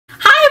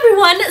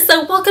everyone!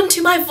 So welcome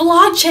to my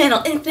vlog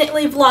channel,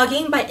 Infinitely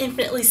Vlogging by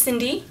Infinitely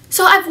Cindy.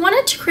 So I've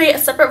wanted to create a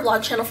separate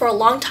vlog channel for a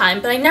long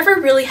time, but I never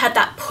really had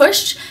that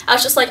pushed. I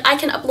was just like, I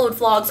can upload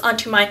vlogs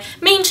onto my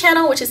main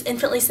channel, which is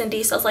Infinitely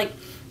Cindy, so I was like,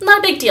 not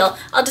a big deal,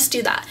 I'll just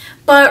do that.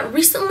 But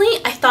recently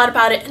I thought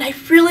about it and I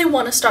really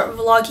want to start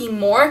vlogging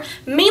more,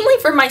 mainly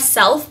for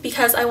myself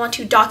because I want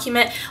to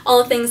document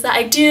all the things that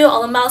I do,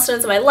 all the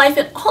milestones of my life,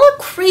 and all the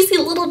crazy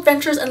little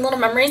adventures and little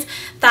memories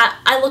that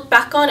I look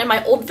back on in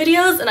my old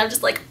videos and I'm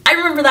just like, I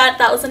remember that,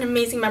 that was an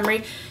amazing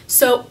memory.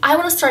 So I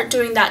want to start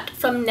doing that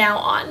from now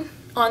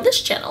on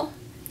this channel.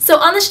 So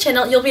on this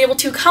channel, you'll be able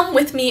to come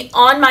with me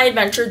on my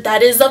adventure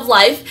that is of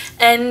life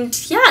and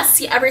yeah,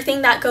 see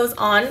everything that goes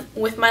on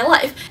with my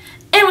life.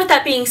 And with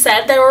that being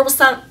said, there will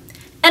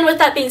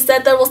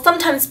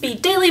sometimes be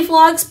daily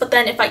vlogs, but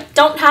then if I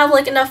don't have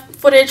like enough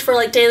footage for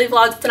like daily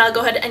vlogs, then I'll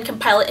go ahead and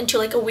compile it into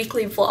like a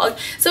weekly vlog.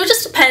 So it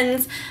just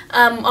depends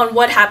on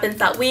what happens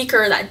that week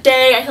or that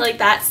day, I feel like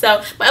that.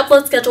 So my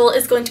upload schedule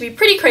is going to be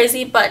pretty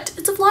crazy, but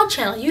it's a vlog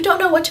channel. You don't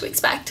know what to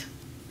expect.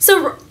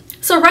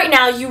 So right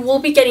now you will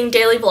be getting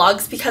daily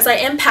vlogs because I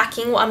am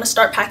packing. Well, I'm going to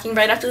start packing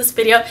right after this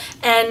video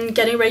and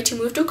getting ready to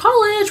move to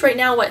college. Right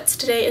now, what's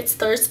today? It's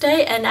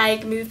Thursday and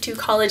I moved to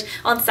college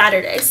on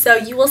Saturday. So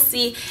you will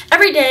see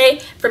every day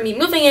from me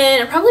moving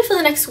in and probably for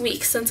the next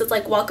week since it's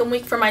like welcome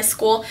week for my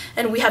school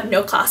and we have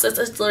no classes.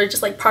 It's literally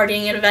just like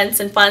partying and events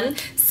and fun.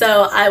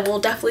 So I will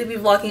definitely be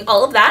vlogging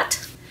all of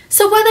that.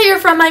 So whether you're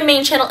from my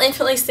main channel,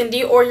 Infinitely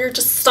Cindy, or you're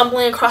just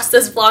stumbling across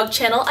this vlog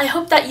channel, I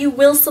hope that you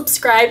will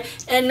subscribe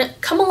and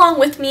come along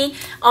with me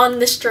on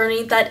this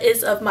journey that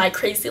is of my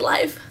crazy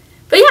life.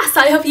 But yeah,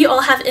 so I hope you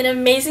all have an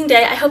amazing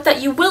day. I hope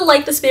that you will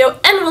like this video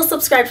and will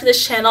subscribe to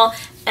this channel.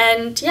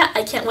 And yeah,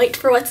 I can't wait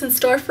for what's in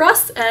store for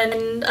us.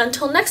 And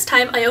until next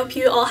time, I hope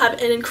you all have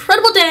an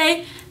incredible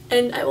day.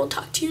 And I will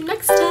talk to you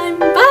next time.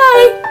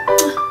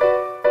 Bye!